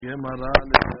Gemara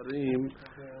Nedarim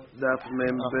Daf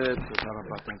Mem Bet.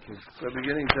 We're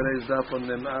beginning today's Daf on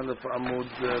Mem Aleph Amud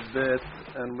Bet,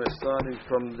 and we're starting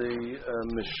from the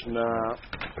Mishnah.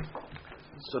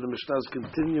 So the Mishnah is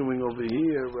continuing over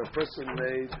here, where a person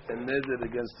made a neder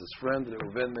against his friend.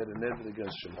 Reuven made a neder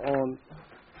against Shimon.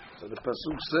 So the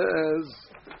pasuk says,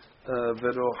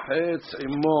 "Verochetz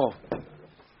imo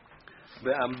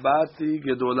be'ambati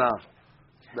gedola."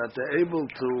 That they're able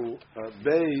to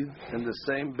bathe in the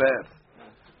same bath.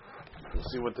 We'll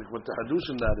see what the hadush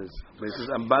in that is. It says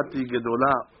ambati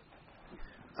gedola,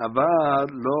 avad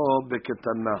lo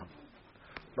beketana,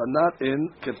 but not in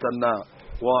ketana.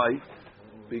 Why?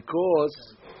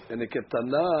 Because in a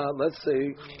ketana, let's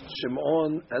say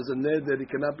Shimon has a neder, he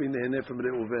cannot be nehene from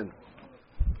Reuven.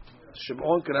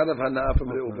 Shimon cannot have hana from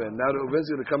Reuven. Now Reuven's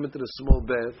going to come into the small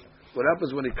bath. What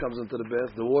happens when he comes into the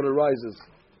bath? The water rises.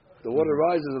 The water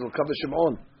rises, it'll cover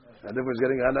Shimon, and everyone's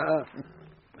getting hana'ah.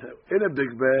 In a big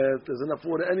bath, there's enough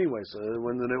water anyway, so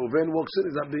when the Reuven walks in,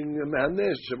 he's not being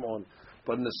mehanesh Shimon.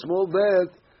 But in a small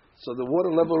bath, so the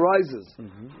water level rises.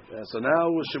 So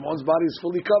now Shimon's body is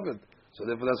fully covered. So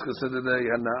therefore that's considered a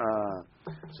hana'ah.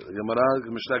 So the Gemara, the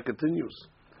Mishnah continues.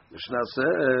 Mishnah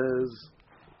says,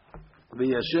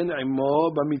 V'yashin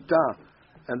imo b'mita,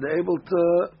 and they're able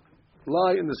to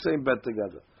lie in the same bed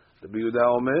together. The Biyuda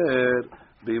Omer,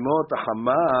 בימות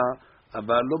החמה,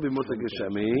 אבל לא בימות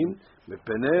הגשמים,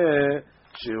 מפני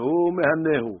שהוא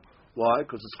מהנהו. Why?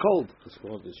 Because it's cold.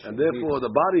 And therefore the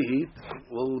body heat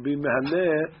will be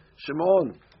mehaneh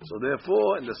Shimon. So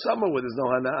therefore in the summer where there's no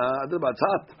hana'ah, it's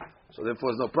hot. So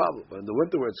therefore there's no problem. But in the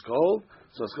winter where it's cold,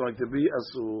 so it's going to be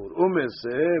asur.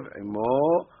 Umesev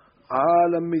imo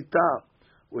ala mita,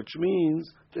 which means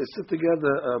they sit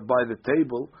together by the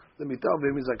table. The mita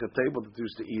means like a table that they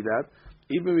used to eat at.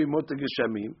 Even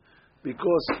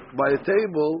because by a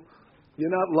table you're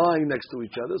not lying next to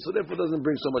each other, so therefore it doesn't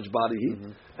bring so much body heat,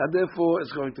 and therefore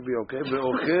it's going to be okay. And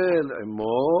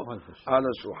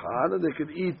they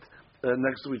could eat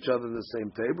next to each other at the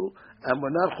same table, and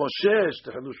we're not choshesh.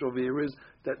 The hadush over here is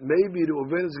that maybe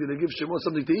Reuven is going to give Shimon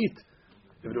something to eat.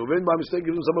 If Reuven by mistake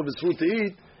gives him some of his food to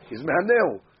eat, he's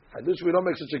mehaneu. Hadush, we don't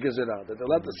make such a gezerah that they're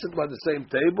allowed to sit by the same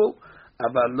table.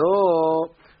 Avalo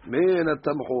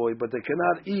but they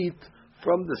cannot eat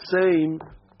from the same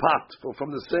pot, or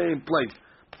from the same plate,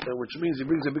 which means he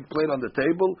brings a big plate on the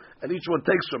table and each one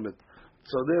takes from it.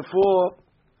 So therefore,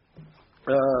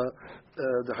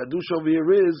 the hadush over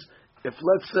here is, if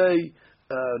let's say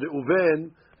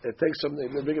Reuven takes some, they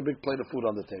bring a big plate of food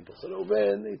on the table. So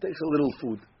Reuven, he takes a little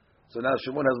food. So now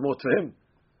Shimon has more to him,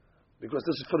 because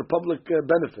this is for the public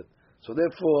benefit. So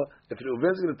therefore, if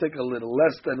Reuven is going to take a little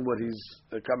less than what he's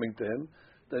coming to him,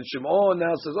 then Shimon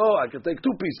now says, "Oh, I can take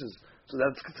 2 pieces." So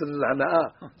that's considered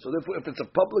hana'ah. So therefore, if it's a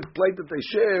public plate that they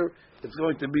share, it's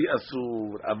going to be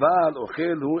asur. Aval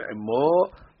ochelu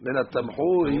imo min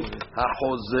hatamhui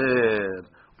hachozer,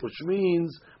 which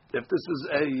means if this is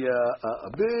a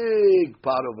big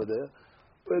pot over there,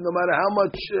 no matter how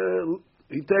much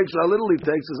he takes or how little he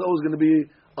takes, there's always going to be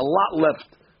a lot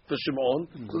left for Shimon.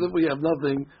 So therefore, we have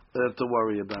nothing to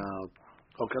worry about.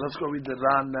 Okay, let's go read the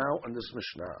Ran now on this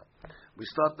Mishnah. We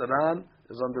start the Ran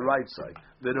is on the right side.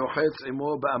 Verochetz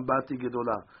imo be'ambati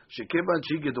gedola. Shekevan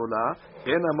shi gedola,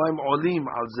 en hamayim olim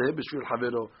al zeh b'shvil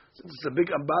havero. Since it's a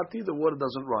big ambati, the water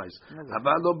doesn't rise.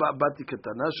 Aval lo be'ambati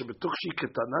ketana, shebetuch shi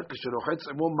ketana, kisherochetz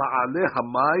imo ma'aleh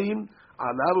hamayim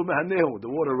alav u'mehanehu. The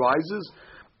water rises,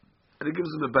 and it gives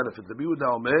them the benefit. The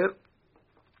Biyuda Omer,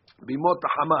 bimot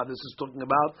hama. This is talking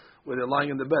about where they're lying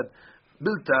in the bed.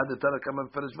 Bilta, the Tara Kaman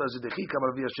Feres Vazidechi,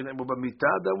 Kamar Viashin Emu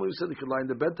Bamita, then we said they could lie in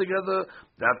the bed together,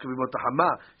 they have to be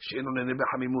Motahama, Shenon and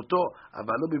Behamimuto,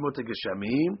 Avalo Bimote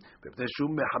Geshamim,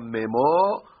 Bepneshum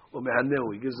Mehamemo, or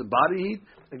Mehaneu. He gives the body heat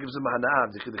and gives them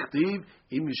Mahanaam. The Chidiktiv,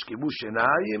 Im Yishkimu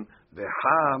Shenayim,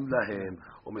 Veham Lahem.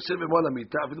 Or Mesir Vemol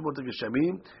Amita, Vidimote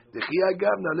Geshamim, the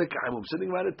Chiagam Nalek Hamum, sitting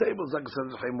around the table,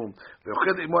 Zakasad Hamum.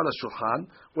 Veoched Imo ala Shulchan,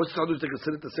 what's the Hadush? They can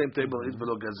sit at the same table, eat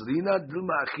Velo Gazrina,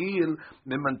 Dilma Achil,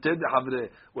 Memante de Havre.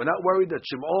 We're not worried that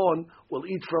Shimon will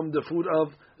eat from the food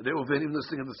of Reuven, even though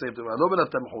sitting at the same table. Alo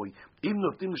Benatamhui. Im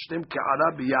Notim Shtem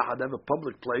Ke'ara Biyahad, have a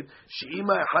public plate.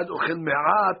 She'ima Echad Ochel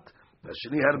Me'at,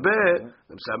 Vashini Harbe,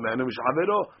 the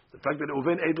fact that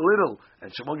Reuven ate little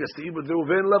and Shimon gets to eat with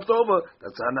Reuven left over,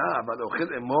 that's hana'ah. But ochel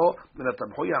emo min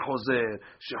hatamhui hachozer,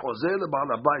 shechozer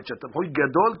leba'al habayit, shetamhui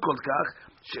gadol kol kach,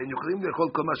 she'en yuchlim le'chol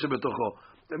kol ma shebetocho.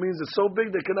 That means it's so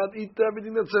big they cannot eat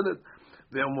everything that's in it.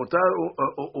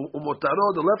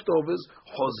 Umotaro, the leftovers,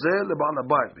 chozer leba'al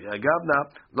habayit. V'yagavna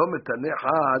lo metaneh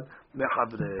had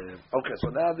mechavre. Okay, so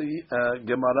now the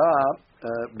Gemara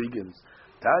begins.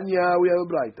 Tanya, we have a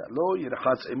braita. Lo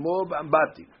yirchatz imo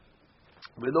b'ambati,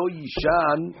 v'lo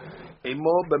yishan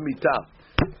imo b'mita.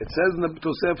 It says in the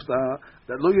Tosefta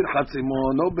that lo yirchatz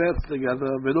imo, no beds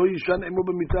together, v'lo yishan imo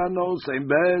b'mita, no same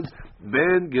beds,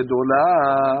 ben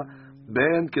gedola,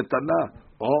 ben ketana.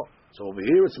 Oh, so over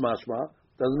here it's mashma.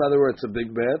 Doesn't matter whether it's a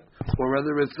big bed or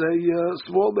whether it's a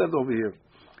small bed over here.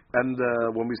 And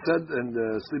when we said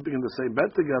sleeping in the same bed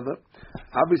together,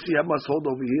 obviously I must hold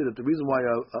over here that the reason why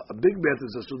a big bed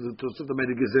is a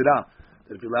made a gezerah.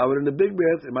 That if you allow it in a big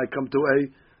bed, it might come to a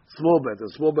small bed. A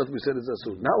small bed we said is a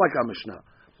suit. Not like our Mishnah.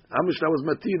 Our Mishnah was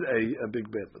matir a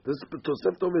big bed, but this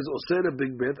Tosefta is osir a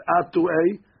big bed out to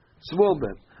a small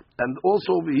bed. And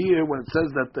also over here when it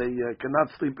says that they cannot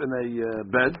sleep in a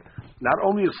bed, not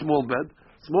only a small bed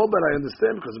I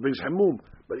understand because it brings hamum,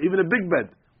 but even a big bed.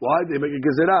 Why? They make a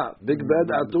gezerah, big bed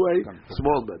out to a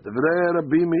small bed. Devrei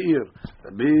Rabbi Meir,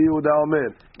 Rabbi Yehuda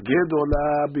Omer,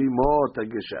 gedola bimot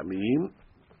hageshamim,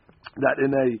 that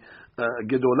in a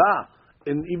gedola,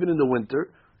 even in the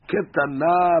winter,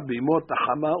 ketana bimot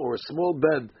hachama, or a small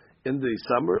bed in the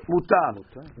summer, mutar.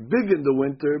 Big in the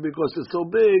winter because it's so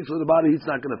big, so the body heat's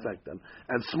not going to affect them,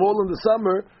 and small in the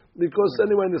summer because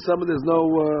anyway in the summer there's no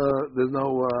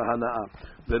hana'ah.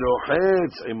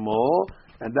 V'rochetz imo.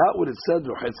 And that would have said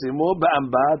Rochetzimo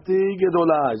be'ambati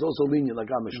gedola. It's also lenient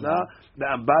like our Mishnah.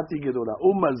 Be'ambati gedola.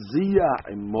 Umazia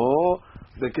imo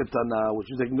beketana, which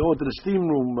is they can go into the steam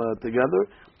room together,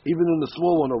 even in the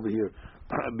small one over here,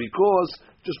 because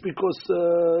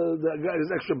the guy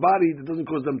has extra body, it doesn't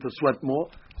cause them to sweat more.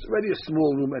 It's already a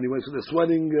small room anyway, so they're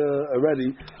sweating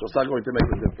already, so it's not going to make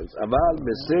a difference. Aval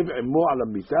mesev imo ala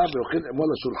mita ve'ochel imo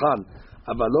ala shulchan.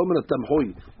 אבל לא מן התמחוי,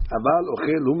 אבל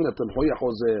אוכל הוא מן התמחוי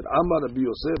החוזר. אמר רבי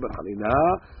יוסף בחנינה,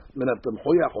 מן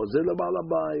התמחוי החוזר לבעל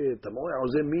הבית. תמחוי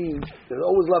החוזר means there's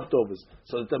always leftovers.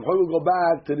 So the תמחוי will go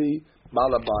back to the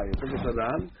בעל הבית. Look at the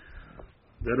Ran.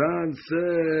 The Ran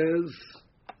says,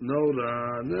 no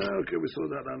Ran. Okay, we saw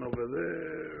that Ran over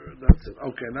there. That's it.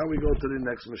 Okay, now we go to the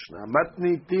next Mishnah.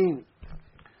 Matnitin.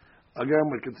 Again,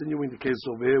 we're continuing the case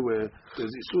over here where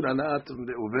there's Isur Hana'at from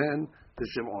the Uven.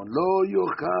 Shimon lo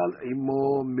yochal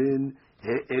imo min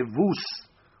he'evus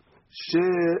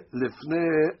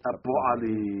she'lifnei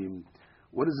hapo'alim.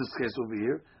 What is this case over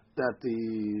here? That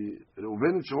the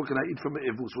Reuven and Shimon cannot eat from an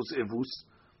evus. What's evus?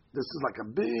 This is like a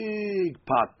big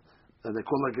pot that they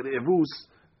call like an evus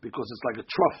because it's like a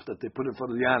trough that they put in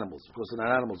front of the animals. Of course, there are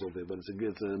not animals over there, but it's a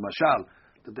mashal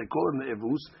that they call it an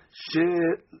evus.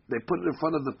 They put it in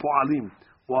front of the po'alim.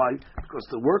 Why? Because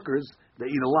the workers they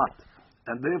eat a lot.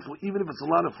 And therefore, even if it's a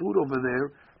lot of food over there,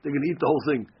 they can eat the whole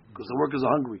thing because the workers are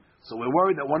hungry. So we're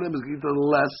worried that one of them is going to eat a little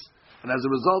less, and as a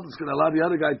result, it's going to allow the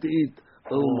other guy to eat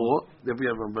a little more. Therefore, you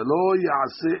have velo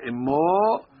ya'aseh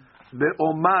imo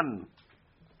be'oman.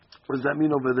 What does that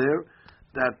mean over there?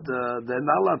 That they're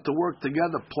not allowed to work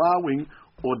together, plowing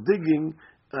or digging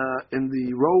in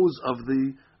the rows of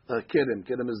the kedem.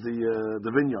 Kedem is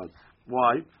the vineyard.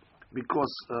 Why? Because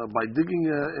by digging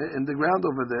in the ground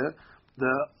over there,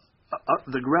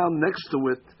 the ground next to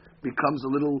it becomes a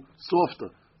little softer.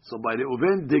 So by the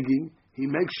Uven digging, he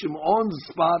makes Shimon's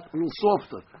spot a little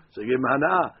softer. So he gave him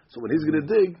hana'ah. So when he's going to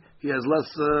dig, he has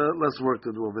less work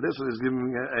to do over there. So he's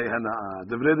giving a hana'ah.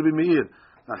 Devrei Rabbi Meir.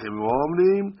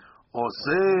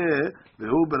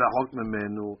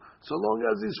 So long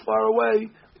as he's far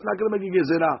away, we're not going to make a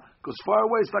gezerah. Because far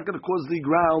away, it's not going to cause the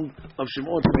ground of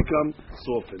Shimon to become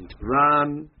softened.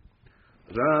 Ran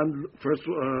first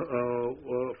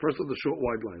of the short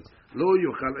wide lines. לא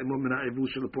יאכל עמו מן האבוס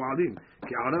של הפועלים,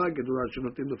 כי ערה גדולה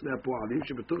שנותנים לפני הפועלים,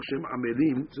 שבתוך שהם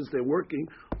עמלים, since they're working,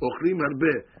 אוכלים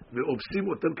הרבה, ואובסים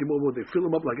אותם כמו בו, they fill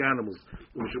them up like animals.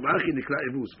 ומשובחי נקרא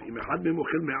אבוס, ואם אחד מהם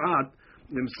אוכל מעט,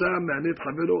 נמצא מענה את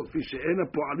חברו, לפי שאין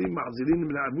הפועלים מעזירים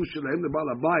מן האבוס שלהם לבעל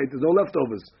הבית, there's no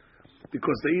leftovers.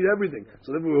 Because they eat everything.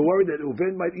 So then we were worried that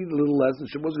Uven might eat a little less, and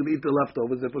Shimon was going to eat the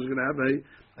leftovers, therefore he's going to have a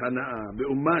hana'ah.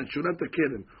 Be'uman, shurat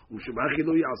ha'kedem, u'shub'achi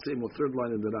lo ya'aseh, third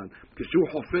line in the Ran. Kishu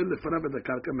hofel lefanav et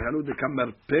ha'karka, mehanu dekam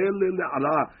merpel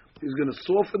le'ala. He's going to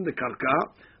soften the karka,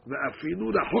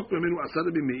 ve'afilu rachok memenu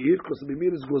asad b'meir, because the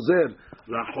b'meir is gozer.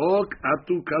 Rachok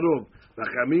atu karov.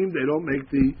 Rachamim, they don't make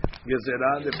the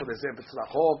gezerah, therefore they say if it's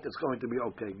rachok, it's going to be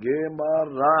okay.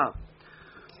 Gemara.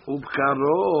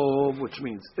 Ubkarov, which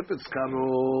means if it's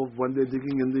karov when they're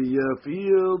digging in the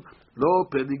field, lo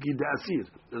pedigi de'asir.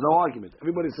 There's no argument.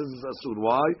 Everybody says it's asur.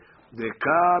 Why?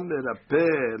 Dekam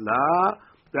erapela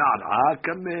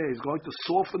de'ar'akame. He's going to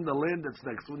soften the land that's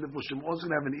next to him. Therefore, Shimon's going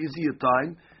to have an easier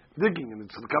time digging, and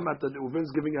it's going to come out that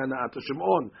Uven's giving an to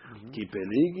Shimon. Ki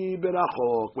pedigi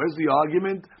berachok. Where's the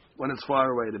argument? when it's far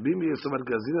away. The bimi yisavat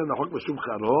gazina nachok b'shum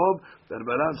charov.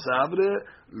 Derbaran sabre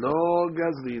lo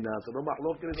gazina. So no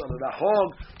machloket is on the nachok.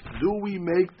 Do we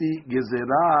make the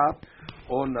gezerah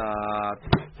or not?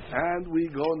 And we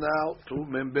go now to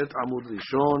Membet Amud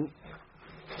Rishon,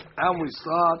 and we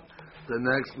start the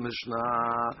next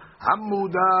Mishnah.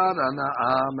 Hamudar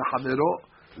ana'a mechavero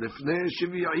lifnei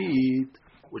shvi'it,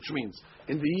 which means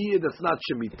in the year that's not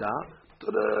Shemitah,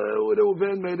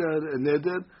 Reuven made a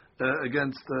neder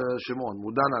against Shimon.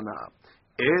 Mudar ana'a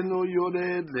eno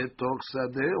yored letok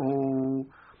sadehu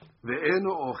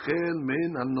ve'eno ochel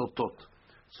min hanotot.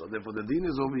 So therefore the din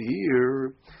is over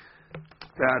here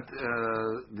that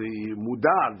the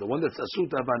mudar, the one that's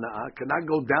asut avana'a, cannot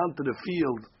go down to the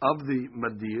field of the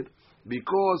madir,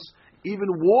 because even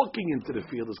walking into the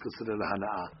field is considered a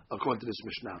hana'a, according to this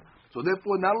Mishnah. So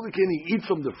therefore, not only can he eat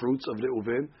from the fruits of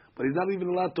Reuven, but he's not even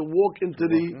allowed to walk into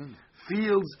the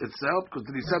fields itself, because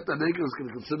the Risat HaNegel is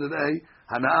considered a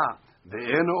hana'a.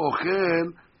 Ve'eno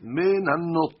ochel min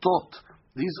hanotot.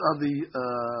 These are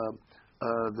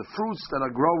the fruits that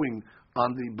are growing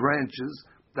on the branches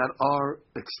that are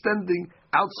extending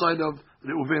outside of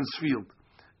Reuven's field,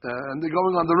 and they're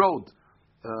going on the road.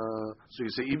 So you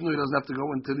say, even though he doesn't have to go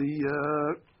into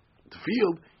the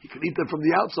field, he can eat them from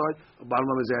the outside. Bottom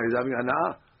line is he's having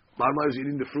hana'ah. Bottom line is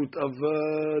eating the fruit of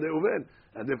Reuven,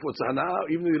 and therefore it's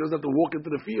hana'ah. Even though he doesn't have to walk into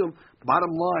the field,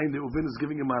 bottom line, Reuven is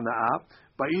giving him hana'ah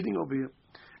by eating over here,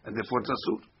 and therefore it's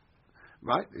asur.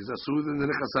 Right? He's asur in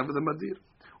the nechasav of the madir.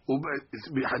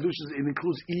 It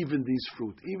includes even these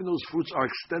fruit. Even those fruits are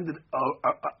extended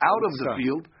out of the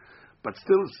field, but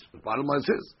still, bottom line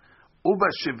is Uba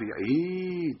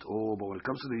Shevi'it. Oh, but when it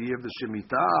comes to the year of the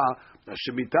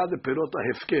Shemitah, the perot are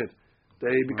hefker.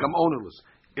 They become ownerless.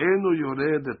 Enu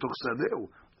yored tochsadeu.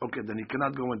 Okay, then he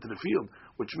cannot go into the field,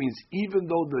 which means even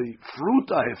though the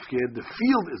fruit are hefker, the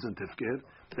field isn't hefker,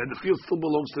 then the field still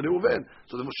belongs to Reuven.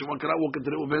 So the Shimon cannot walk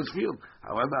into Reuven's field.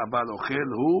 However, Abad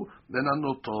Ochel Hu, then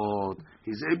Anotot.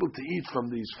 He's able to eat from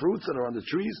these fruits that are on the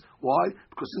trees. Why?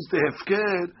 Because since they have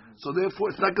scared, so therefore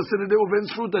it's not considered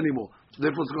Reuven's fruit anymore. So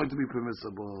therefore it's going to be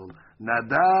permissible.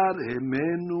 Nadar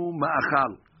Hemenu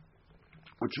Ma'achal.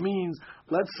 Which means,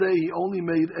 let's say he only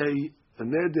made a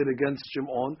neder against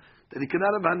Shimon, that he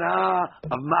cannot have hana'ah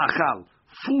of Ma'achal.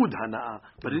 Food hana'ah,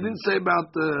 but he didn't say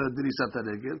about dirisat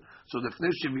haregel. So the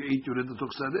fnei shevi'it yored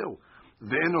tochsadeu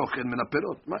ve'eno ochel min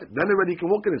haperot. Right? Then already he can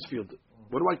walk in his field.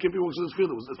 What do I keep him walking in his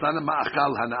field? It's not a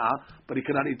ma'achal hana'ah, but he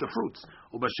cannot eat the fruits.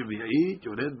 Uba shevi'it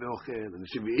yored ve'ochel, and the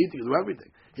shevi'it he can do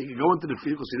everything. He can go into the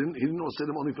field because he didn't say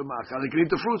them only for ma'achal. He can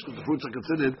eat the fruits because the fruits are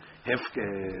considered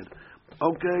hefker.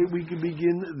 Okay, we can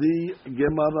begin the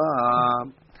Gemara.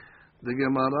 The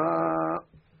Gemara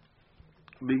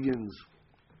begins.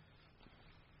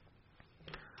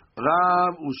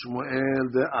 Rav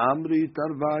u'Shmuel de Amri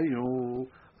Tarvayu.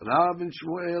 Rav and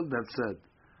Shmuel that said,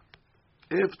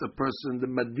 if the person, the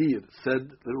Madir, said,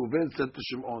 the Reuven said to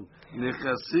Shimon,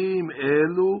 Nechasim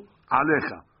elu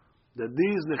alecha, that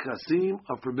these Nechasim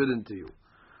are forbidden to you.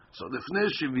 So the Fnei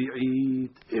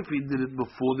Shevi'it, if he did it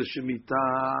before the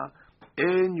Shemitah,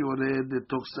 En yored de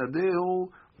tochsadeu,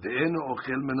 ve'en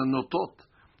ochel men hanotot.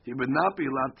 He would not be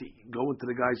allowed to go into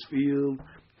the guy's field,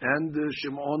 and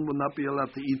Shimon would not be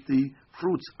allowed to eat the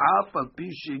fruits.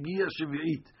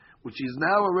 Which is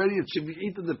now already at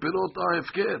Shevi'it and the Perot are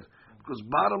hefker. Because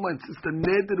bottom line, since the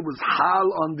neder was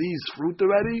hal on these fruit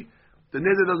already, the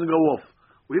neder doesn't go off.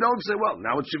 We don't say, well,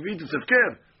 now it's Shevi'it, it's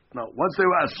hefker. No, once they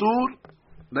were asur,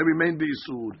 they remained the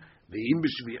isur. The im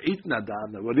b'Shvi'it nadar.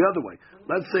 Now, the other way.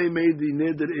 Let's say he made the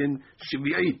neder in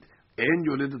Shevi'it, and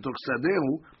yored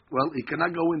tochsadeu. Well, he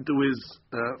cannot go into his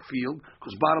field,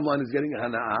 because bottom line is getting a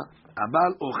hana'ah.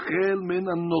 Abal ochel min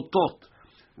hanotot.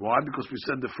 Why? Because we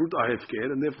said the fruit are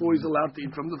hefker, and therefore he's allowed to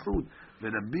eat from the fruit.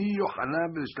 Rabbi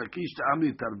Yochanan ben Shtakish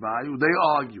Amri Tarvayu, they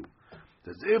argue.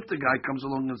 As if the guy comes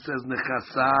along and says,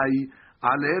 Nechasai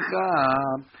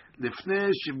alecha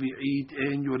lifnei shevi'it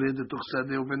en yored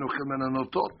tochsadeu ben ochel min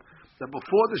hanotot. That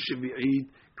before the shevi'it,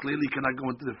 clearly cannot go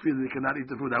into the field, he cannot eat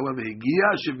the fruit. However,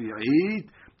 higia shevi'it,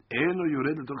 eno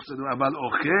yored tochsadeu aval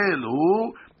ochel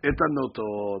hu et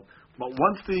hanotot. But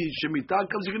once the Shemitah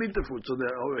comes, you can eat the fruit. So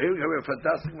here we have a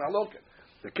fantastic maloket.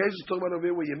 The case is talking about over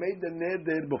here where you made the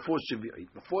neder before Shevi'it.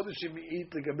 Before the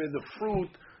Shevi'it, the fruit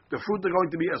are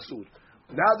going to be asur.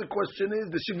 Now the question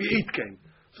is, the Shevi'it came.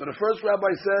 So the first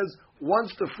rabbi says,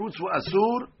 once the fruits were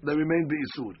asur, they remained the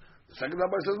isur. The second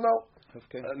rabbi says, no.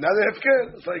 Now they have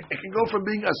care. It's like, it can go from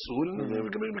being asur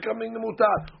and becoming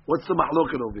mutar. What's the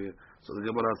mahloket over here? So the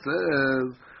Gemara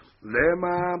says,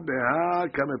 Lema beha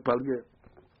kamepalge.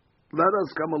 Let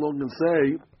us come along and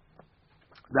say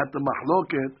that the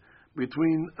mahloket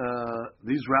between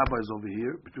these rabbis over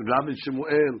here, between Rabbi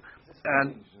Shemuel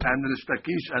and the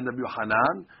Shtakish and Rabbi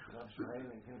Yohanan.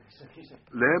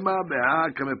 Lema beha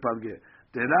kamepalge.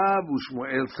 Terav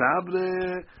u'Shmuel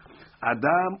sabre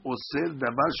Adam osel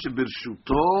davar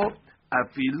shebershuto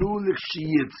afilu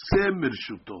l'chiyetze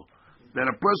mirshuto. That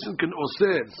a person can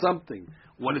osel something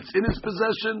when it's in his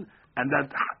possession, and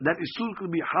that issur can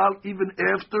be hal even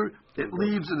after it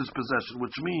leaves in his possession.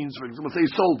 Which means, for example, say he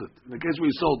sold it. In the case where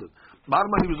he sold it,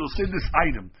 Barman, he was osel this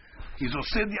item. He's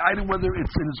osel the item whether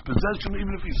it's in his possession,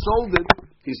 even if he sold it,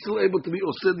 he's still able to be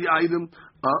osel the item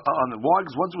on the wall.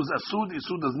 Because once it was asur, the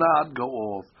issur does not go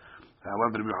off.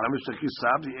 However, he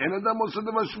says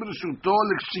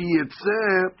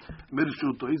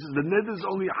the ned is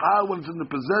only hal when it's in the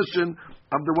possession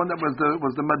of the one that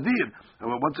was the madir.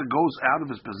 And once it goes out of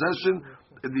his possession,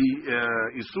 the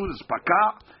isur is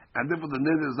paka, and therefore the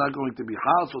ned is not going to be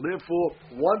hal. So therefore,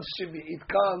 once Shivi'it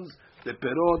comes, the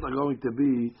perot are going to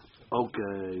be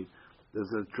okay.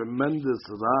 There's a tremendous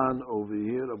ran over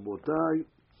here, Abotai,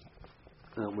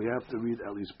 and we have to read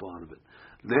at least part of it.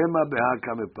 Lema beha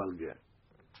kamepalge.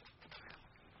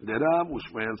 Nedarim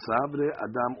u'Shmuel sabre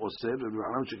Adam osel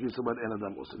v'Yohanan shekis sabar en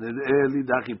Adam osel. Ne'eli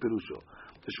dachi perusho.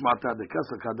 Tishmata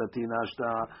dekasa kadati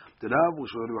nashta. Nedarim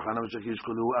u'Shmuel v'Yohanan shekis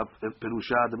kolu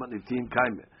perusha dematnitim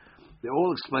kaime. They're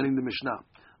all explaining the Mishnah.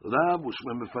 Rav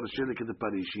u'Shmuel mefarshele kede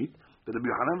parishit. Rabbi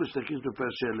Yohanan shekis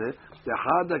mefarshele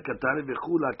tehada katani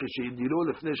v'chula kesheidilo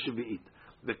lefnei shvi'it.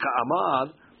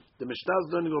 V'ka'amar. The Mishnah is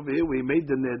learning over here where he made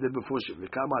the neder before Shvi'it.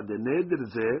 The neder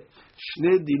zeh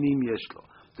shne dinim yeshlo.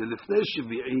 The lefnei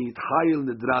Shvi'it hayil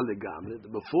nedra legamre.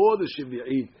 Before the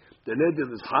Shvi'it, the neder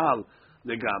is hal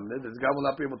legamre. The guy will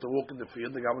not be able to walk in the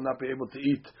field. The guy will not be able to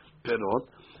eat perot.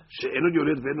 She'enu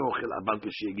yored ve'enu ochel abal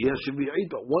keshegiya Shvi'it.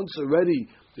 But once already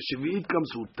the Shvi'it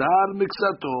comes hutar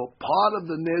mixato, part of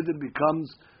the neder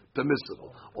becomes permissible.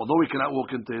 Although he cannot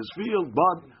walk into his field,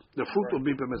 but the fruit will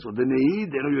be permissible. The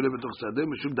need, the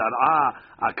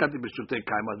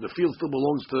field still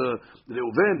belongs to the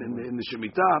Reuven in the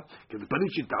Shemitah.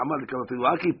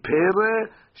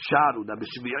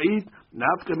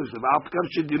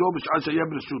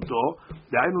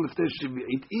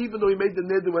 Even though he made the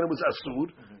neder when it was asur,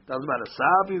 doesn't matter.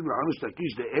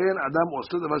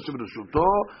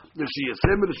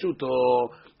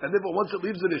 And therefore, once it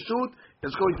leaves the reshut,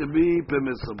 it's going to be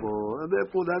permissible. And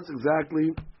therefore, that's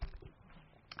exactly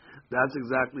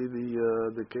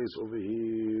the case over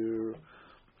here.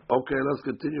 Okay, let's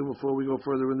continue before we go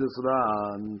further in this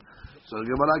ran. So the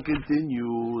Gemara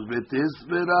continues.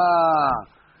 V'tisbera.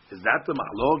 Is that the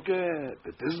mahloket?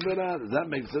 V'tisbera. Does that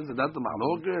make sense? Is that the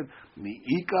mahloket?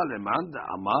 Mi'ika leman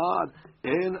da'amar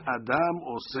en adam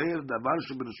oser davar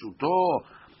shebershuto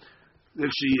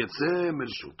l'kshiyetze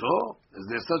mirshuto. Is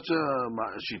there such a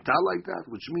shita like that?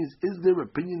 Which means, is there an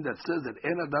opinion that says that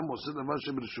en adam oser davar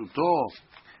shebershuto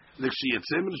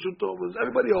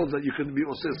everybody knows that you can be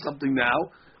osir something now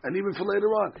and even for later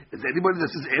on. Is there anybody that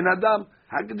says en adam?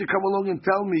 How could you come along and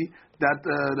tell me that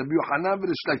Rabbi Yohanan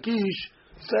and Shtakish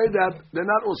say that they're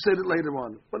not osir it later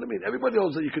on? What do I mean? Everybody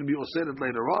knows that you can be osir it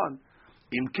later on.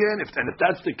 If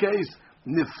that's the case,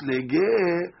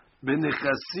 niflege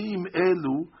benechasim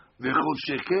elu v'chol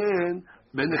sheken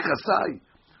benechasai,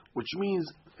 which means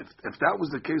if that was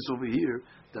the case over here,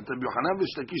 that Rabbi Yohanan and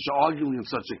Shtakish are arguing in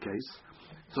such a case.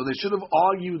 So they should have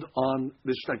argued on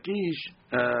the Shtakish,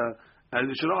 and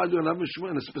they should have argued on Rabbi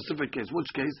Shmuel in a specific case. Which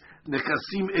case?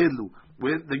 Nechasim elu,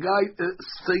 where the guy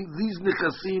saying these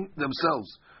nechasim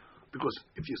themselves. Because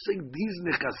if you're saying these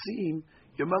nechasim,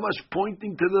 you're mamash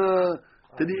pointing to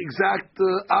the exact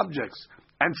objects.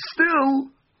 And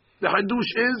still, the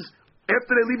hadush is,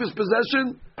 after they leave his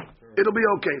possession, it'll be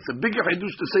okay. It's a bigger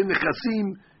hadush to say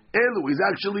nechasim elu. He's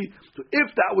actually, so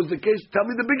if that was the case, tell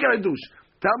me the bigger hadush.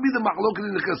 Tell me the machloket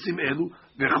in nechasim elu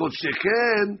v'chol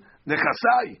sheken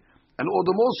nechasai, and all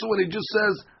the more so when he just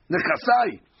says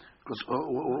nechasai, because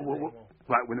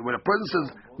right when a person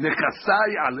says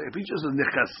nechasai, if he just says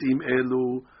nechasim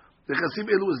elu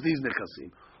is these nechasim,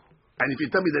 and if you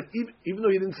tell me that even though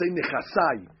he didn't say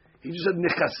nechasai, he just said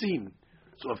nechasim,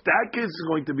 so if that case is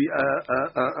going to be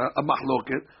a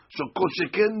machloket, so kol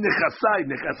sheken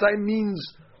nechasai means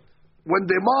when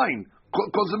they're mine.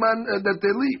 That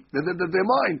they leave, that they're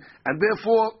mine, and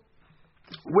therefore,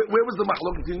 where was the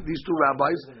machloket in these two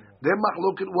rabbis? Their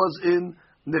machloket was in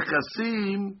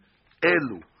nechasim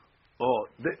elu. Oh,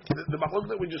 the machloket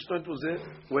that we just learned was in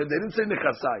where they didn't say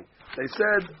nechasai, they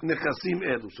said nechasim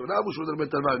elu. So now we should have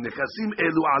nechasim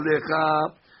elu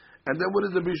alecha, and then what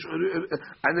is the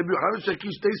and the Yohanan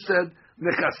Shakish? They said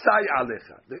nechasai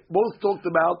alecha. They both talked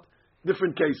about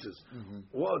different cases.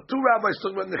 Well, two rabbis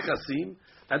talked about nechasim,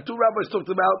 and two rabbis talked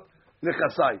about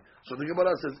nechasai. So the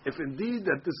Gemara says, if indeed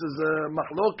that this is a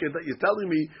mahloket that you're telling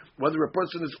me whether a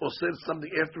person is osir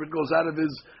something after it goes out of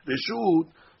his reshut,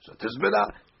 so tisbera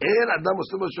en adam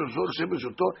osir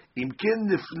shebeshuto imken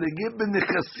niflege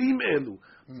benechasim elu.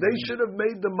 They should have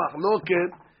made the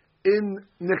mahloket in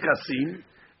nechasim,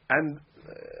 and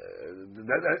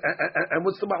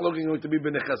what's the mahloket going to be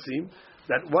benechasim?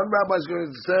 That one rabbi is going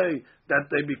to say that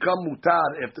they become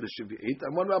mutar after the shivit,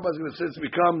 and one rabbi is going to say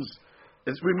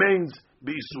it remains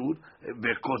beisur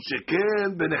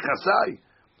v'kosheken benechasai,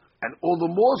 and all the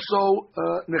more so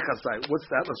nechasai. What's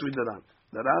that? Let's read Daran.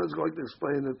 Daran is going to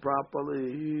explain it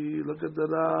properly. Look at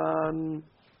Daran.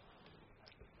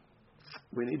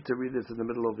 We need to read this in the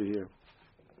middle over here.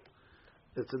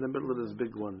 It's in the middle of this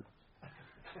big one,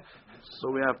 so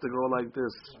we have to go like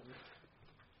this.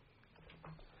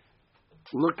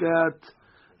 Look at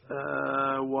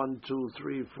 1, 2,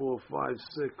 3, 4, 5,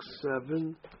 6,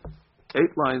 7,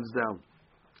 8 lines down,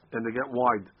 and they get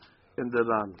wide in the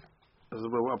Ran. As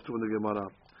we're up to in the Gemara.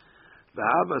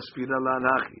 V'hava sfira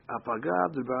lanachi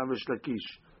apagav d'ba'am v'shlakish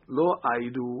lo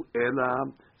aidu ela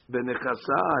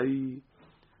benechasai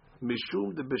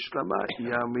mishum debeshlama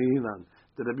yaminan.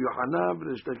 The Rabbi Yochanan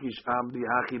v'shlakish amdi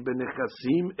hachi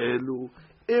benechasim elu.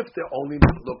 If the only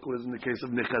look was in the case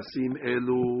of nechasim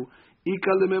elu,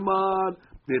 ika lememar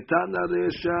netana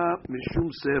resha mishum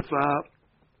sefa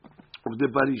of the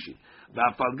barishi.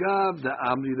 V'afalgav the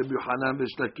amri Rabbi Yochanan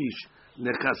v'shlakish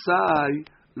nechasai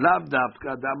lav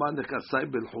davka dama nechasai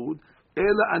belchud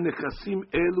ela anechasim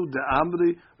elu the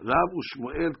amri Rav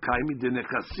u'Shmuel kaimi de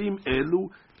nechasim elu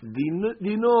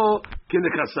dino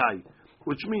kenechasai,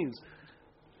 which means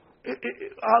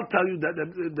I'll tell you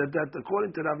that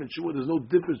according to Rav and Shmuel, there's no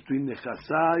difference between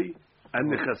nechasai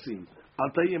and nechasim. I'll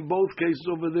tell you in both cases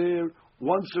over there,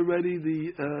 once already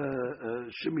the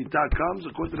shemitah comes,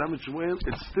 according to Rav and Shmuel,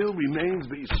 it still remains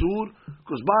be'isur,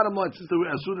 because bottom line, since they were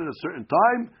asur at a certain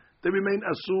time, they remain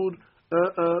asur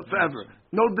forever.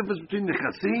 No difference between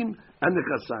nechasim and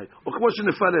nechasai. Or question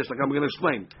nefaresh, like I'm going to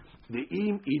explain.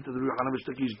 De'im ita the Yochanan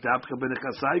v'shtakish davka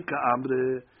benechasai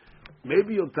ka'amre.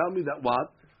 Maybe you'll tell me that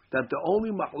what? That the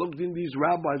only machlok in these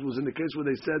rabbis was in the case where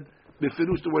they said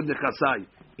befirush the word nechasai.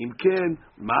 Im ken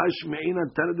ma'ash me'inan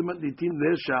tanadmat litin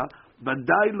lesha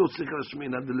badai lo tzikar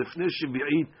shme'inan de lefnei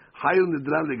shvi'it hayil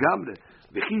nidran legamre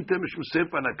v'chi temesh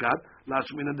musef anakat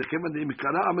la'shme'inan decheman de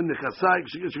imikara amen nechasai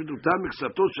kshigeshvitutam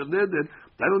miksato shel neder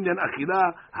tanun yan achila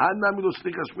ha'nami lo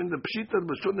tzikar shme'inan de pshitat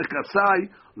b'shon nechasai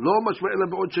lo mashma'ela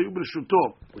be'od shayu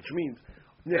b'rishuto, which means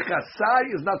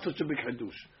nechasai is not such a big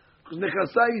hadush. Because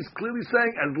nechasai is clearly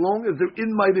saying, as long as they're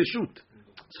in my reshut.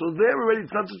 So there already,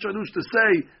 it's not such a hadush to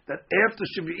say that after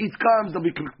Shvi'it comes, they'll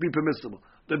be permissible.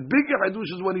 The bigger hadush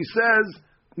is when he says,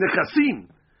 nechasim.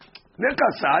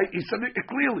 Nechasai, he said it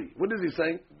clearly. What is he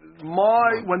saying?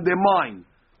 When they're mine.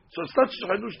 So it's not such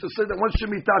a hadush to say that once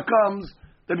Shemitah comes,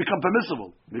 they become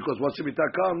permissible. Because once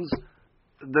Shemitah comes,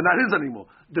 they're not his anymore.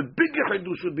 The bigger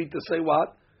hadush would be to say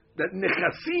what? That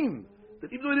nechasim, that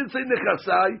even though he didn't say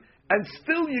nechasai, and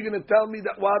still you're going to tell me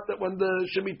that what? That when the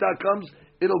Shemitah comes,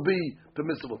 it'll be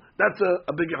permissible. That's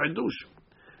a bigger hadush.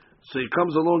 So he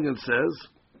comes along and says,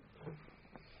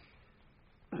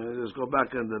 let's go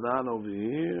back and Daran over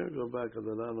here. Go back and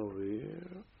Daran over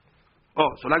here. Oh,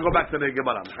 so now go back to the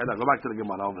Gemara. Go back to the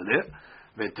Gemara over there.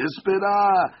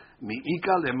 V'tispera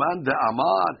mi'ika leman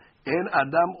de'amar en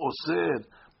adam oser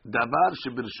davar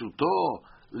shebirshuto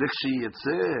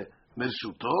lekshiyetze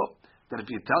mirshuto. That if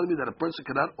you tell me that a person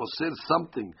cannot osir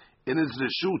something in his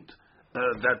reshut,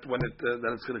 that when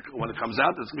it comes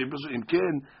out, it's going to be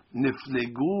imken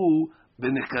niflegu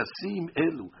benechasim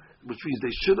elu, which means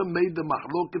they should have made the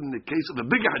mahloket in the case of a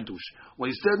bigger hadush. When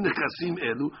he said nechasim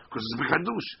elu, because it's a big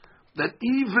hadush, that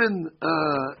even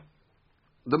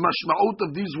the mashmaot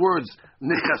of these words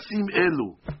nechasim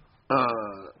elu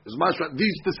is mashma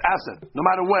this asset, no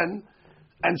matter when.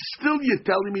 And still you're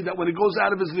telling me that when it goes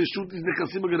out of his reshut, these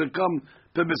nechasim are going to come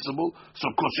permissible. So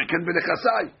kosheken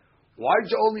benechasai. Why did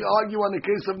you only argue on the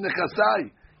case of nechasai?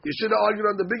 You should have argued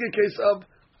on the bigger case of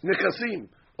nechasim.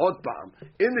 Otpam.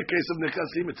 In the case of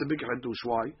nechasim, it's a big hadush.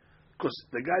 Why? Because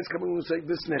the guy's coming and saying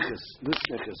this nechas.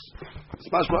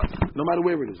 No matter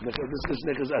where it is, this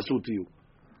nechas asur to you,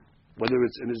 whether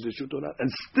it's in his reshut or not. And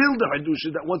still the hadush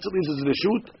is that once it leaves his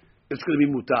reshut, it's going to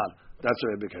be mutar. That's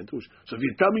a big hadush. So if you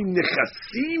tell me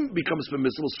nechasim becomes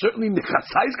permissible, certainly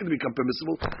nechasai is going to become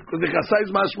permissible, because nechasai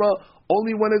is mashma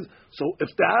only when it. So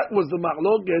if that was the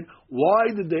machloket,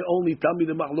 why did they only tell me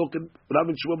the machloket Rav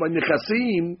and Shmuel by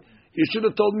nechasim? You should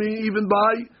have told me even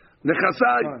by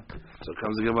nechasai. So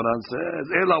comes the Gemara and says,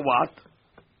 Ela what?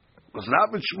 Because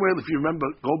Rav and Shmuel, if you remember,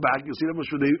 go back, you see Rav and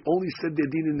Shmuel, they only said their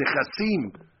din in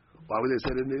Nechasim. Why would they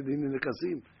say their din in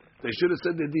Nechasim? They should have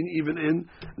said their din even in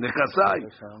Nechasai.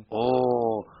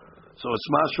 Oh, so it's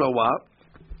mashma what?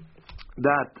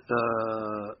 That,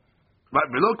 right,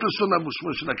 below Klashon Rav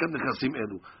Shmuel, Shanakat Nechasim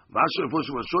Elu. Mashma Rav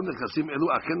Shmuel, Nechasim Elu,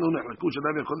 Achen Lo Nechleku,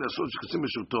 Shanav Yachol Yasod, Shekasim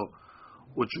Meshuto.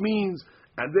 Which means,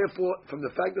 and therefore, from the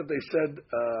fact that they said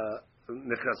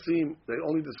Nechasim, they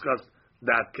only discussed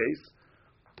that case.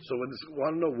 So when you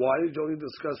want to know why did you only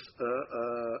discuss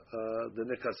the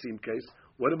Nechasim case?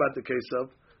 What about the case of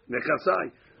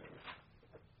Nechasai?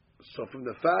 So from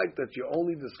the fact that you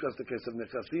only discuss the case of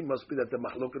Nechasim, must be that the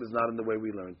mahloket is not in the way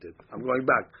we learned it. I'm going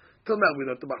back. Till now we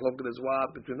learned the mahloket is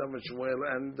what? Between Rav and Shmuel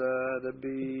and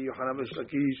Rabbi Yochanan and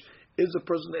Lakish. Is a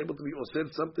person able to be osir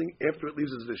something after it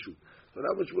leaves his rishut? So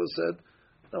Rav and Shmuel said,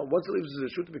 no, once it leaves his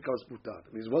rishut, it becomes mutar.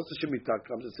 It means once the shemitah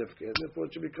comes, it's sefkeh, therefore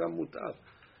it should become mutar.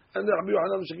 And the Rabbi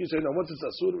Yochanan Shaki say, no, once it's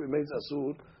asur, it remains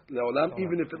asur leolam,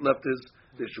 even if it left his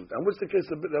shoot. And what's the case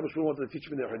that Rabbi Shmuel wanted to teach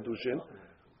me their chidushin?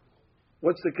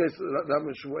 What's the case that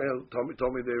Rabbi Shmuel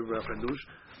told me their chidush?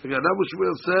 Because Rabbi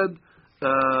Shmuel said,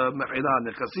 "Mechila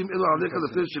nekasim elu aleka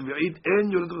lefnei shvi'it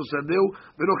en yored chosadeu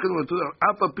v'lo chen v'tudah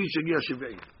apa pi shegia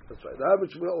shvi'it." That's right. Rabbi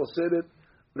Shmuel said it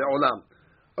leolam.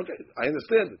 Okay, I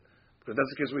understand it because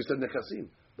that's the case where he said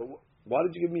nekasim. But why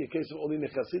did you give me a case of only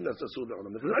nechasim that's asur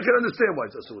le'olam? Because I can understand why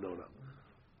it's asur le'olam.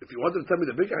 If you wanted to tell me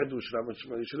the bigger hadush,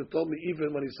 you should have told me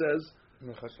even when he says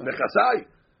nechasai,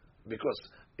 because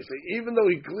you say even though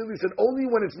he clearly said only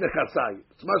when it's nechasai,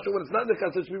 it's not sure when it's not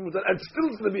nechasai, and still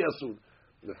it's going to be asur.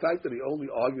 The fact that he only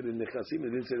argued in nechasim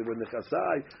and didn't say the word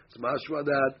nechasai, it's mashma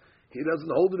that he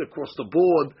doesn't hold it across the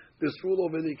board. This rule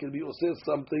over there can be osir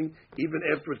something even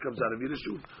after it comes out of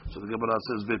Yidishut. So the Gemara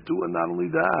says vetu, and not only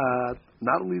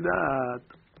that,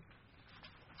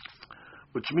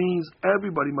 which means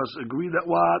everybody must agree that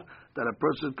what? That a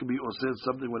person can be osir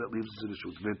something when it leaves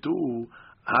Yidishut. Vetu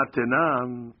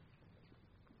hatenan.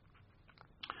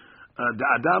 The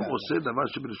Adam osir davar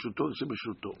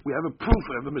shebirushuto. We have a proof.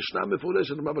 We have a Mishnah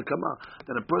mefuresh and Rabbi Kama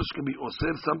that a person can be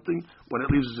osir something when it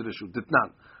leaves Yidishut.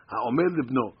 Ditnan. Ha'omer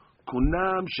libno,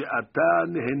 kunam she'ata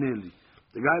neheneli.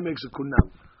 The guy makes a kunam.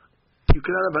 You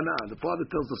cannot have hana'ah. The father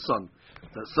tells the son,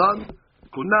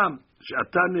 kunam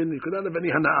she'ata neheneli. You cannot have any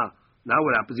hana'ah. Now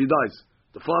what happens? He dies.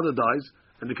 The father dies,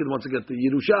 and the kid wants to get the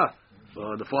Yerusha.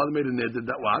 So the father made a neder, did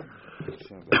that what? He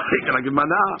cannot give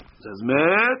hana'ah. Says,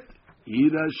 met,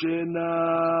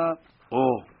 yirashena.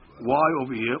 Oh, why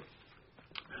over here?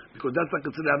 Because that's not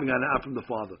considered having hana'ah from the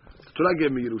father. The Torah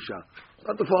gave me Yerusha.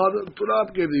 Not the father, the Torah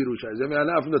gave the Yerusha. He's having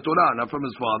hana'ah from the Torah, not from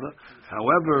his father.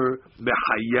 However,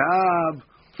 behayav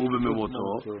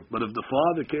ubememoto. But if the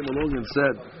father came along and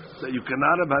said that you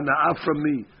cannot have hana'ah from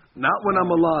me, not when I'm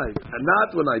alive and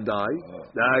not when I die,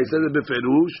 he said it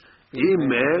beferush.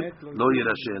 Lo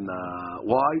yirashena.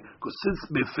 Why? Because since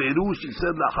beferush he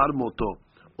said lahar moto.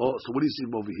 Oh, so what do you see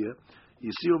over here?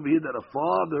 You see over here that a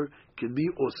father can be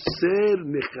oser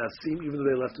nechasim even though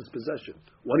they left his possession.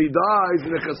 When he dies, the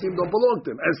nechasim don't belong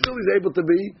to him, and still he's able to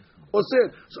be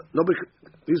oser. So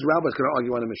these rabbis cannot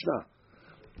argue on a Mishnah.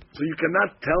 So you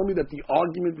cannot tell me that the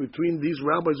argument between these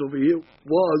rabbis over here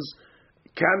was,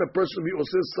 can a person be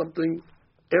oser something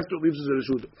after it leaves his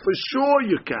reshut? For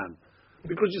sure you can.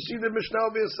 Because you see the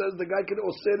Mishnah over here says the guy can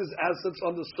osir his assets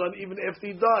on the son even after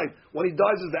he died. When he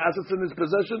dies, is the assets in his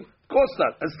possession? Of course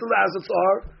not. And still the assets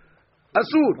are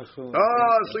asur.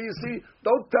 So you see,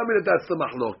 don't tell me that that's the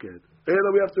mahloket. We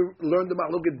have to learn the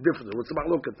mahloket differently. What's the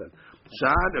mahloket then?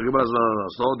 No,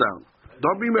 slow down.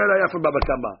 Don't be mad at from Baba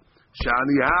Kama.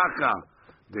 Shani haka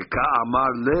deka amar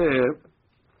le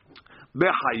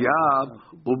behayav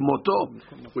ubmoto,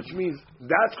 which means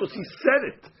that's because he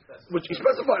said it. Which he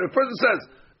specified. A person says,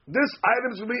 this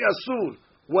item is going to be asur,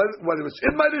 whether it's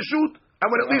in my reshut and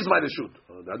when it leaves my reshut.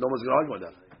 No one's going to argue about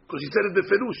that. Because he said it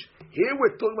beferush. Here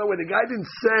we're talking about when the guy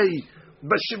didn't say,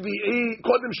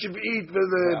 kodem shvi'it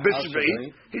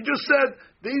b'shvi'it. He just said,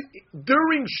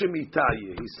 during Shemitah,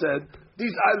 he said,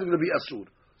 these items are going to be asur.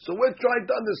 So we're trying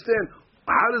to understand,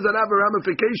 how does that have a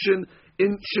ramification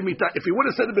in Shemitah? If he would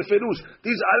have said it beferush,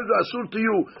 these items are asur to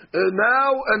you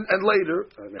now and later.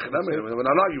 We're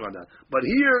not arguing on that. But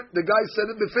here, the guy said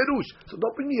it beferush. So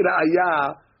don't bring me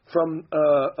ra'ayah from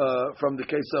the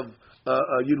case of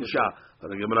Yerusha.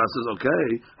 The Gemara says,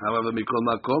 okay. However, mikol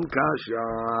makom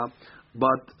kasha.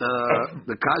 But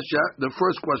the kasha, the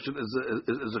first question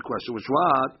is a question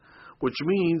which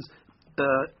means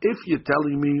if you're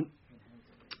telling me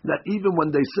that even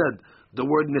when they said the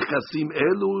word nechasim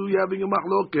elu, you're having a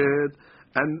mahloket,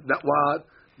 and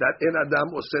that in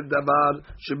Adam osed davar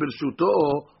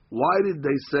shebirshuto, why did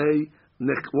they say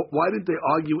why didn't they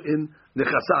argue in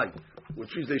nechasai?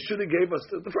 Which means they should have gave us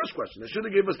the first question. They should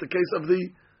have gave us the case of the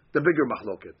bigger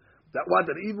machloket. That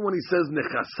even when he says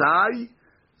nechasai,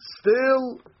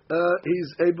 still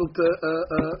he's able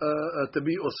to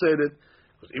be oseret.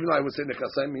 Even though I would say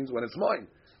nechasai means when it's mine.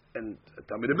 And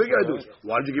tell me the bigger hadush.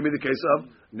 Why did you give me the case of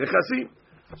nechasim?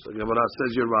 So Gemara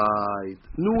says you're right.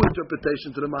 New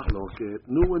interpretation to the machloket.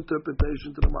 New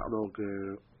interpretation to the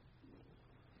machloket.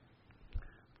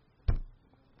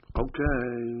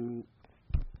 Okay.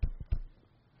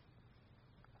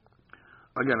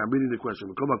 Again, I'm reading the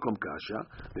question.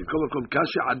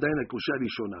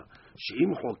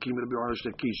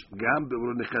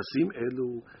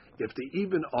 If they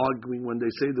even arguing when they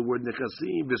say the word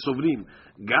nechasim,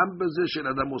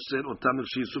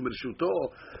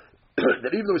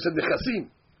 that even though we said nechasim,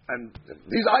 and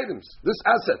these items, this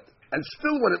asset, and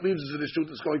still when it leaves the reshut,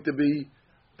 it's going to be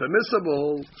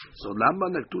permissible. So lama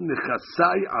naktu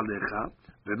nechasai alecha.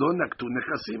 They don't naktu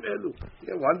nechasim elu.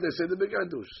 Yeah, one they say the big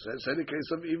hadush. Say the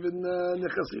case of even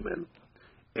nechasim elu.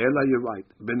 Ela, you're right.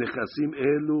 Benechasim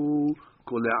elu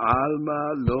kole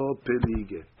alma lo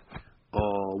pelige.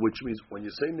 Oh, which means when you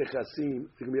say nechasim,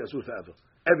 it can be asur forever.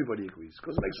 Everybody agrees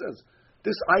because it makes sense.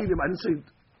 This item, I didn't say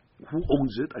who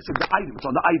owns it. I said the item. It's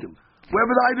on the item.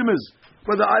 Wherever the item is,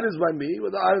 whether the item is by me,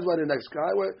 whether the item is by the next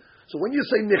guy. So when you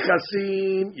say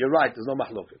nechasim, you're right. There's no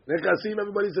machloket. Nechasim,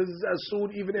 everybody says it's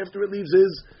asur even after it leaves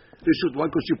his reshut.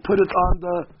 Why? Because you put it on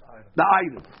the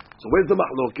item. So where's the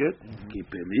machloket? Ki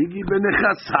peligi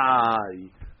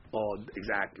benechasai. Oh,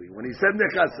 exactly. When he said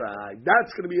nechasai,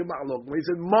 that's going to be a machloket. When he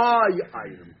said my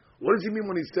item, what does he mean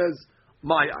when he says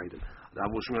my item?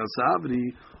 Rav Shmuel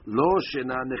Savri lo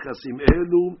shena nechasim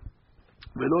elu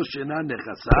velo shena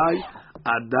nechasai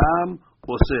adam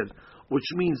oser. Which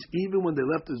means even when they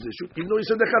left his reshut, even though he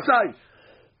said nechasai,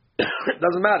 it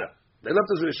doesn't matter. They left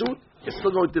his reshut, it's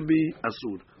still going to be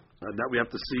asur. That we have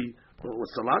to see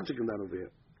what's the logic in that over here.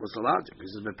 What's the logic? He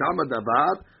says v'tama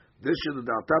davar deshel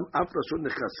da'atam af rashut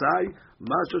nechasai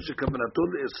mashu shekavanato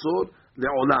le'esor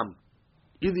le'olam.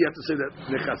 Either you have to say that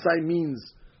nechasai means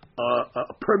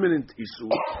a permanent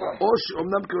isur, or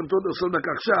she'omnam kavanato le'esor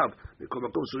b'kachshav. Mikol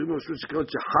makom surim reshut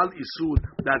shekavanato shehal isur.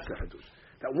 That's the hadush.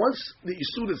 That once the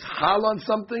isur is hal on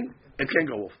something, it can't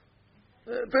go off.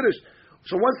 Finished.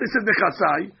 So once they said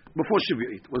nechasai before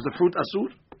shivit, was the fruit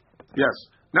asur? Yes.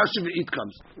 Now shivit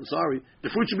comes. I'm sorry, the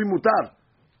fruit should be mutar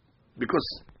because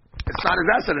it's not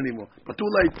his asset anymore. But too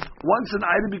late. Once an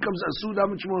item becomes asur, how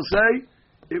much more say?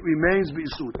 It remains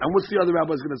isur. And what's the other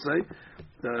rabbi going to say?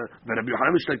 Rabbi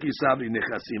Yochanan Mishlaki Sabri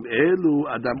nechasim elu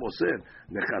adam oser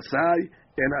nechasai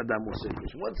en adam oser.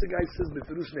 Once the guy says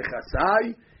befirush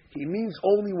nechasai, he means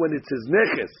only when it's his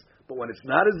neches. But when it's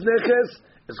not his neches,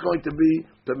 it's going to be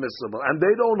permissible. And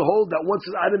they don't hold that once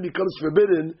an item becomes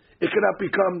forbidden, it cannot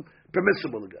become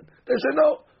permissible again. They say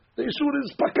no, the isur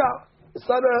is paka. It's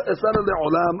not a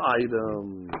le'olam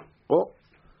item. Oh.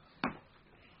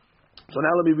 So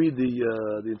now let me read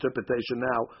the interpretation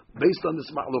now. Based on this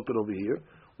ma'loket over here,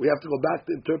 we have to go back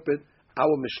to interpret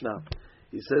our Mishnah.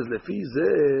 He says, לפי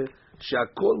זה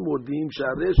שהכל מודים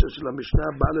שהרשע של המשנה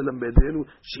בא ללמדנו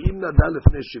שאם נדע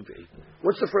לפני שבעי.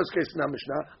 What's the first case in our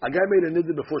Mishnah? A guy made a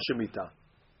nidr before Shemitah.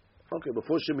 Okay,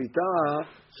 before Shemitah,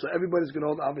 so everybody's going to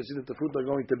hold obviously that the fruit are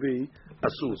going to be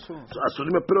asur. So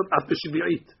asurim perot after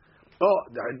Shevi'it. Oh,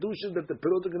 the hadush is that the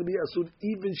perot are going to be asur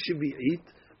even Shevi'it,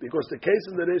 because the case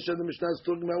in the Resha the Mishnah is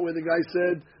talking about where the guy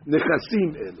said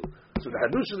nechasim elu. So the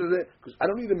hadush is there, because I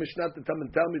don't need the Mishnah to come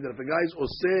and tell me that if a guy is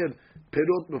osir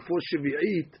perot before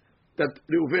Shevi'it, that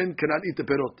Reuven cannot eat the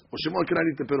perot, or Shimon cannot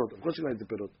eat the perot. Of course he cannot eat the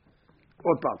perot.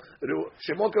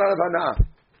 Shimon cannot have hana'ah.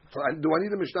 So do I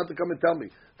need the Mishnah to come and tell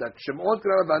me that Shimon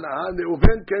cannot have hana'ah, and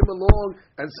Reuven came along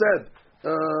and said,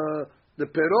 the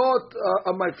perot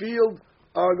on my field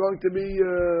are going to be,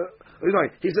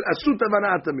 he said, asut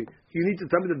hana'ah to me. You need to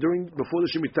tell me that before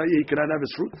the Shemitah he cannot have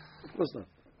his fruit? Of course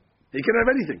not. He cannot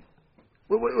have anything.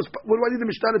 What do I need the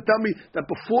Mishnah to tell me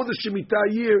that before the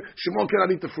Shemitah year, Shimon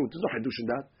cannot eat the fruit? There's no hadush in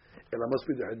that. And that must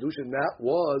be the hadush, and that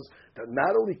was that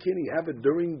not only can he have it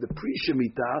during the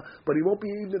pre-Shemitah, but he won't be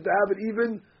able to have it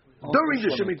even during the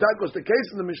Shemitah, because the case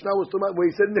in the Mishnah was talking about where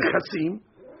he said nechasim,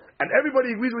 and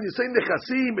everybody agrees when you say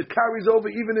nechasim, it carries over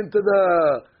even into the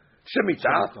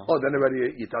Shemitah. Oh, then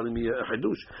already you're telling me a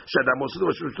hadush. The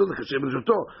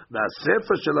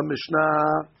sefer shel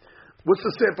Mishnah. What's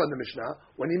the sefer in the Mishnah?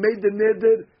 When he made the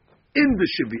neder in the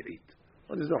Shevi'it.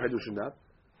 Oh, there's no hadush in that.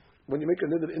 When you make a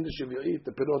neder in the Shevi'it,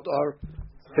 the perot are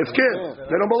hefker.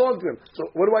 They don't belong to him. So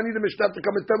what do I need the Mishnah to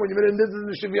come and tell me when you made a neder in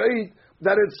the Shevi'it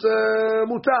that it's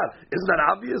mutar? Isn't that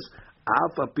obvious?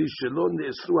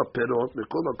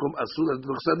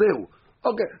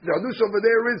 Okay, the hadush over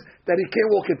there is that he can't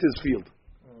walk into his field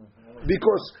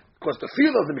because the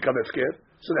field doesn't become hefker.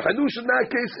 So the hadush in that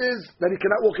case is that he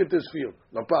cannot walk into his field.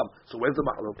 No problem. So where's the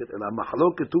mahloket? And the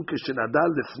mahloket tu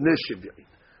kishenadal lifnei shiv'it.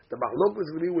 The mahloket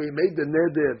is really where he made the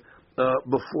neder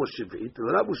before shiv'it. The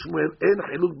Rabbi Shmuel en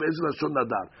chiluk be'ezeh lashon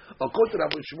nadar. According to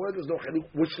Rabbi Shmuel, there's no chiluk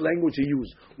which language he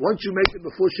used. Once you make it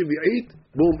before shiv'it,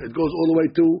 boom, it goes all the way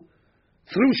to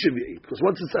through shiv'it. Because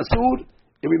once it's asur,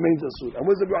 it remains asur. And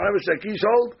what does the Yomi Shakish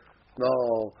hold?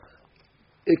 No.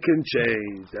 It can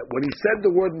change. That when he said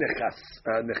the word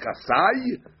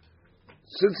nechasai,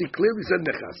 since he clearly said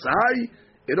nechasai,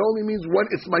 it only means when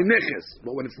it's my neches.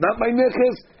 But when it's not my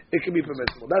neches, it can be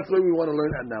permissible. That's what we want to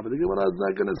learn at now. But the Gemara is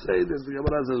not going to say this. The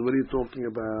Gemara says, what are you talking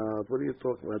about? What are you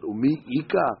talking about? Umi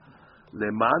ika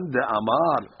leman de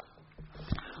amar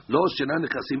lo shena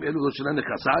nechasim elu lo shena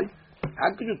nechasai. How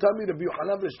could you tell me the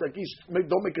Yochanan v'Shtakish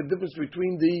don't make a difference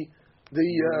between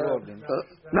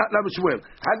not Rabbi Shmuel?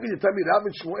 How can you tell me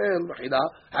Rabbi Shmuel?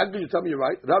 How can you tell me you're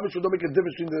right? Rabbi Shmuel don't make a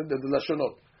difference between the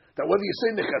lashonot. That whether you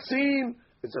say nechasim,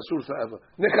 it's asur forever.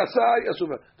 Nechasai, asur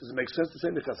forever. Does it make sense to say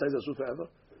nechasai is asur forever?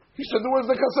 He said the word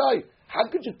nechasai. How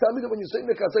could you tell me that when you say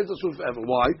nechasai it's asur forever?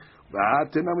 Why? We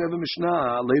have a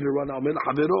Mishnah later on. Amel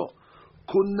Havero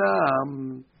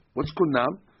Kunam. What's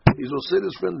Kunam? He's also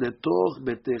his friend letoch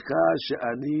betecha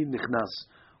she'ani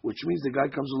nichnas. Which means the guy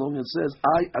comes along and says,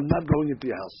 I am not going into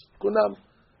your house. Kunam.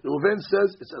 Reuven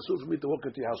says, it's asur for me to walk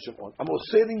into your house, Shimon. I'm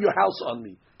setting your house on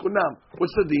me. Kunam.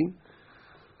 What's the deen?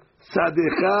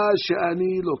 Sadecha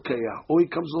she'ani lokeah. Or he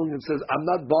comes along and says, I'm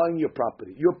not buying your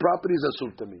property. Your property is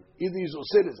asur to me. Either he's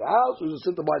osir his house or he's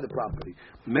osir to buy the property.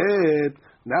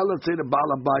 Now let's say the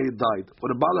Baal Abaye died. Or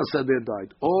the Baal Sadeh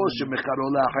died. Or shemecharo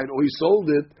la'achayr. Or he sold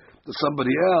it to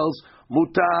somebody else.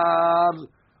 Mutar.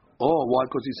 Oh, why?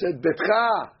 Because he said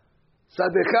betcha,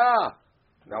 sadecha.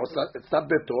 Now it's not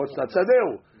beto, it's not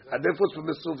sadeu, and therefore it's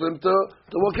permissible for him to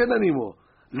walk in anymore.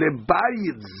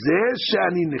 Lebayit zeh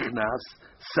she'ani nichnas,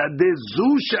 sadeh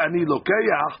zu she'ani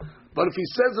lokeach. But if he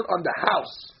says it on the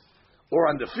house or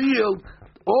on the field,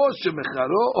 or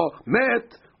shemecharo or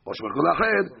met or shemecharo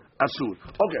lached asur.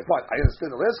 Okay, fine. I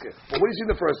understand the last case. But what do you see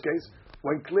in the first case?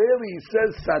 When clearly he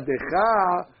says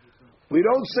sadecha. We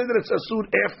don't say that it's asur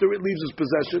after it leaves his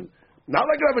possession. Not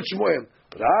like Rabbi Shmuel.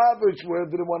 Rabbi Shmuel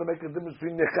didn't want to make a difference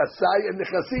between nechasai and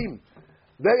nechasim.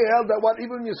 They held that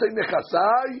even when you say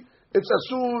nechasai, it's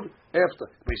asur after.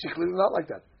 Basically, not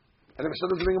like that. And the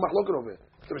Mishnah doesn't bring a machloket over it.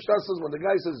 The Mishnah says when the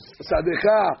guy says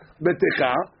sadecha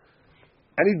betecha,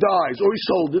 and he dies or he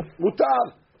sold it,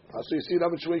 mutar. So you see,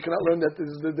 Rabbi Shmuel cannot learn that the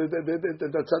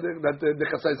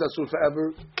nechasai is asur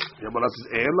forever. Yabala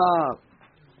says ela.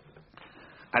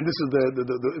 And this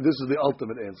is the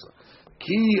ultimate answer.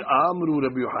 Ki amru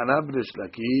Rabbi Yochanan ben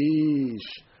Lakish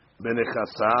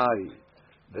benechasai,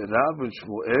 Rabbi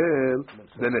Shmuel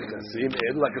benechasim.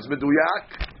 Like it's meduyak.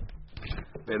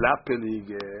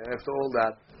 After all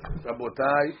that,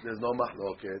 Rabotai, there's no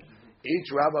mahloket. Each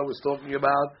rabbi was talking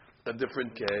about a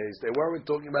different case. They weren't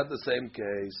talking about the same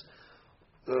case.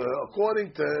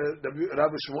 According to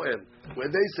Rabbi Shmuel, where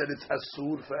they said it's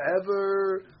asur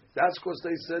forever. That's because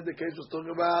they said the case was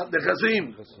talking about the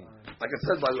chazim. Like I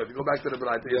said, by the way, if you go back to the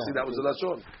Braita, you see that was the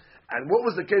lashon. And what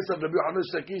was the case of Rabbi Yochanan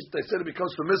Shakish? They said it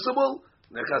becomes permissible.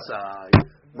 Nechasai,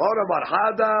 mora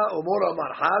marhada or mora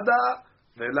marhada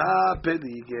vela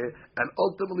pelige, and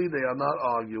ultimately they are not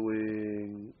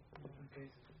arguing.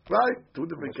 Right? Two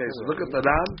different cases. Look at the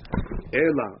Ram.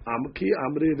 Ela amki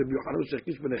amri Rabbi Yochanan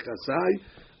Shakish benechasai,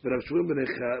 Rabbi Shmuel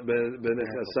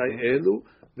benechasai elu.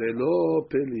 Velo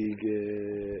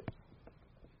pelige.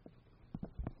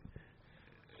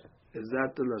 Is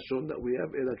that the lashon that we have?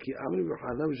 Elaki amri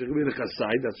v'chanan v'shegim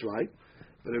nechasai. That's right.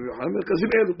 But Yochanan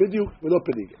nechazim elu b'diuk velo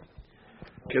pelige.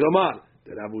 Kelomar,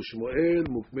 the Rabbi Shmuel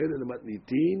mukmel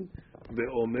lematnitin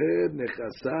ve'omer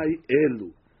nechasai elu.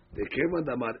 The kevan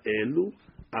damar elu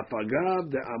apagav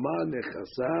de amar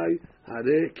nechasai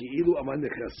hare ki'ilu amar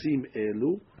nechasim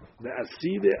elu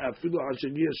ve'aside afilu al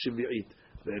shegia shvi'it.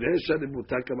 According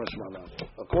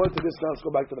to this, now let's go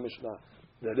back to the Mishnah.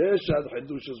 The Reshad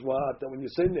Hadush is what? That when you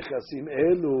say Nechasim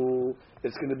Elu,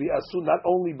 it's going to be Asun not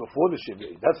only before the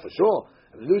Shiv'it, that's for sure.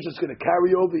 The Hadush is going to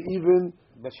carry over even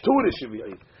to the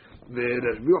Shiv'it. And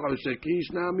Rabbi Yochanan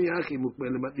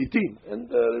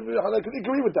can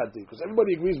agree with that thing, because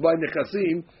everybody agrees by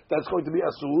Nechasim that's going to be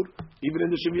Asur, even in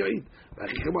the Shiv'it.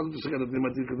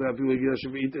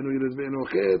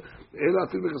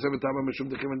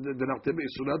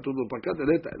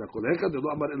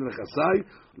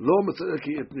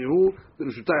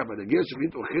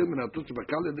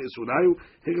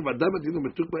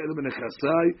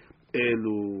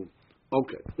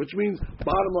 Okay, which means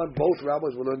bottom line, both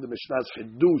rabbis will learn the Mishnah's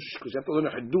Hiddush, because you have to learn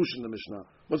a Hiddush in the Mishnah.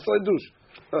 What's the Hiddush?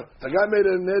 The guy made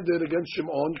a neder against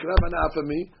Shimon, can have an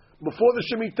afami. Before the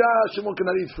Shemitah, Shimon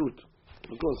cannot eat fruit.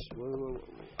 Of course.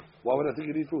 Why would I think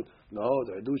he'd eat fruit? No,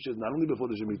 the Hiddush is not only before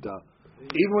the Shemitah.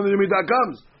 Even when the Shemitah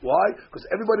comes. Why? Because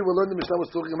everybody will learn the Mishnah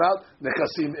was talking about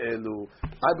Nechasim Elu.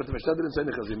 But the Mishnah didn't say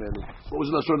Nechasim Elu. What was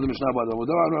the last word of the Mishnah about that?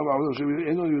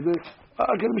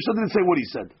 Okay, the Mishnah didn't say what he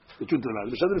said. The truth of the matter.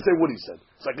 The Mishnah didn't say what he said.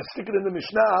 So I can stick it in the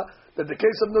Mishnah that the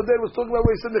case of Noder was talking about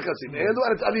where he said Nechasim Elu,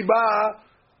 and it's Alibah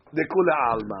de Kula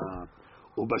Alma.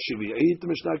 Ubashiviyit,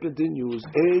 the Mishnah continues,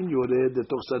 En Yored de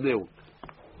Torsadeu.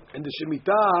 In the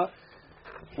Shemitah,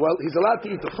 well, he's allowed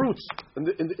to eat the fruits in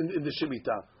the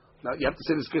Shemitah. Now, you have to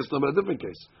say this case number a different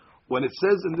case. When it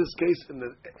says in this case, in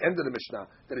the end of the Mishnah,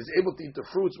 that he's able to eat the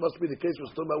fruits, must be the case we're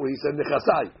talking about where he said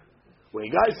Nechasai. When a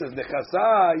guy says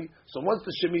Nechasai, so once the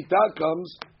Shemitah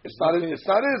comes, it's not his.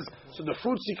 So the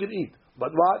fruits he can eat. But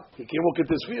what? He can't walk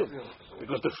into his field.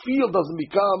 Because the field doesn't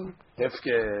become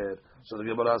Hefker. So the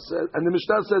Gemara says, and the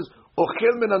Mishnah says,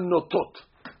 Ochel min notot.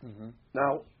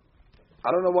 Now, I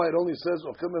don't know why it only says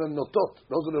Ochel min notot.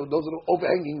 Those are the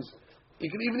overhangings. You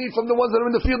can even eat from the ones that are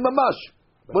in the field mamash.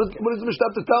 What does the Mishnah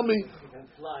have to tell me?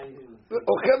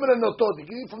 Ochemer and notot. You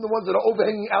can eat from the ones that are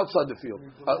overhanging outside the field.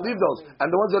 Leave those.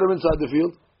 And the ones that are inside the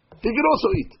field, he can also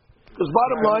eat. Because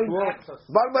bottom line,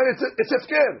 it's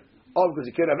hefker. Oh, because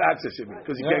you can't have access to me.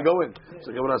 Because you can't go in.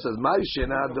 So Gemara says, "My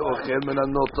shena de ochemer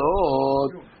and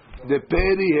notot de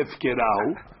peri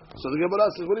hefkerau." So the Gemara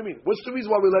says, "What do you mean? What's the reason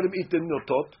why we let him eat the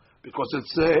notot? Because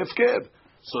it's hefker."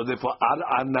 So therefore,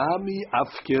 al anami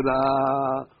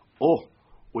afkera. Oh,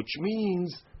 which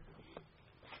means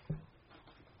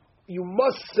you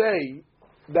must say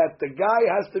that the guy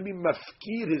has to be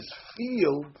mafkir his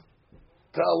field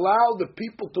to allow the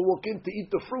people to walk in to eat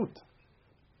the fruit.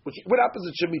 What happens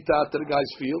at Shemitah to the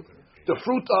guy's field? The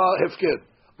fruit are hefker.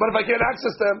 But if I can't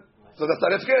access them, so that's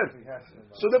not hefker.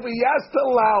 So therefore, he has to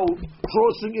allow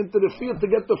crossing into the field to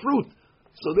get the fruit.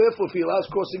 So therefore, if he allows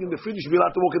crossing in the field, you should be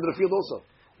allowed to walk into the field also.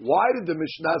 Why did the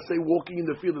Mishnah say walking in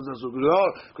the field is not so good?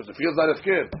 Oh, because the field's not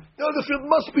hefker. No, the field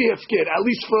must be hefker, at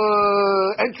least for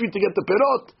entry to get the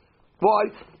perot.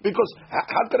 Why? Because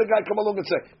how can a guy come along and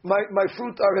say, my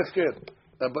fruit are hefker?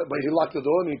 But he locked the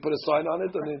door and he put a sign on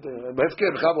it, and hefker,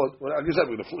 like you said,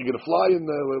 you're going to fly in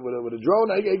with a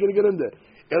drone, how are you going to get in there?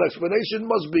 An explanation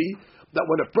must be that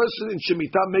when a person in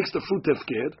Shemitah makes the fruit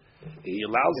hefker, he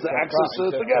allows the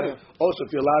access to get it. Also,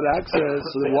 if you're allowed access,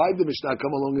 so then why did the Mishnah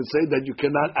come along and say that you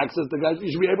cannot access the guys? You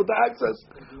should be able to access.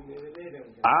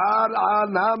 Ar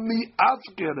anami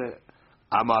afkere.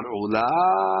 Amar ula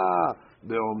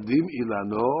beomdim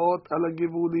ilanot ala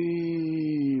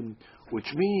givulim.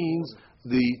 Which means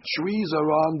the trees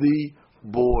are on the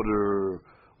border.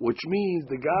 Which means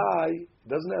the guy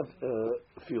doesn't have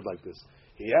a field like this.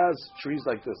 He has trees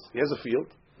like this. He has a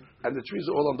field, and the trees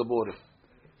are all on the border.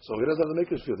 So he doesn't have to make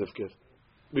his field hefker.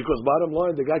 Because bottom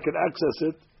line, the guy can access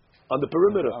it on the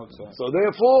perimeter. So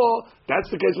therefore, that's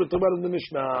the case we're talking about in the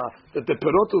Mishnah, that the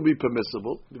perot will be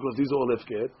permissible, because these are all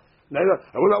hefker. Now,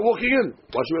 we're not walking in.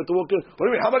 Why should we have to walk in? What do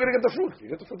you mean? How am I going to get the fruit?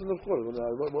 You get the fruit in the floor.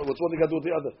 What's one thing got to do with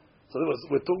the other? So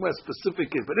we're talking about a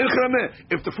specific case. But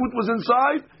if the fruit was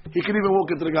inside, he could even walk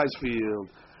into the guy's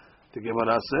field. The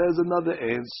Gemara says another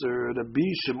answer. The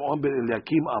Shimon ben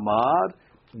Eliakim Amar,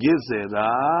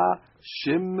 Gezerah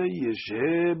Shem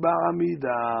Yeshe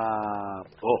Ba'amida.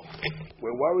 Oh,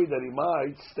 we're worried that he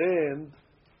might stand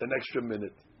an extra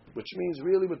minute, which means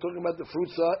really we're talking about the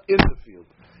fruits are in the field,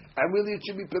 and really it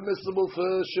should be permissible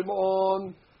for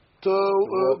Shimon to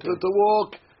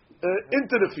walk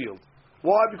into the field.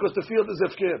 Why? Because the field is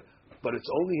hefker, but it's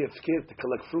only hefker to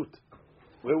collect fruit.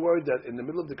 We're worried that in the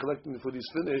middle of the collecting the fruit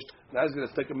he's finished. Now he's going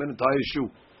to take a minute to tie his shoe.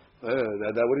 What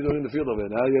are you doing in the field over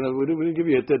here? Now, we didn't give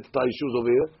you a to tie his shoes over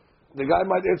here. The guy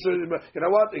might answer, you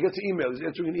know what? He gets an email. He's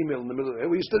answering an email in the middle. Hey,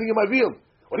 were you studying in my field?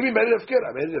 What do you mean, made it hefker?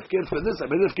 I made it hefker for this, I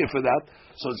made it hefker for that.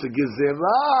 So it's a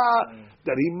gezerah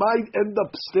that he might end up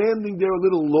standing there a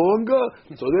little longer.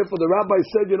 So therefore the rabbi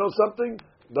said, you know something?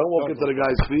 Don't walk into the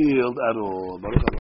guy's field at all.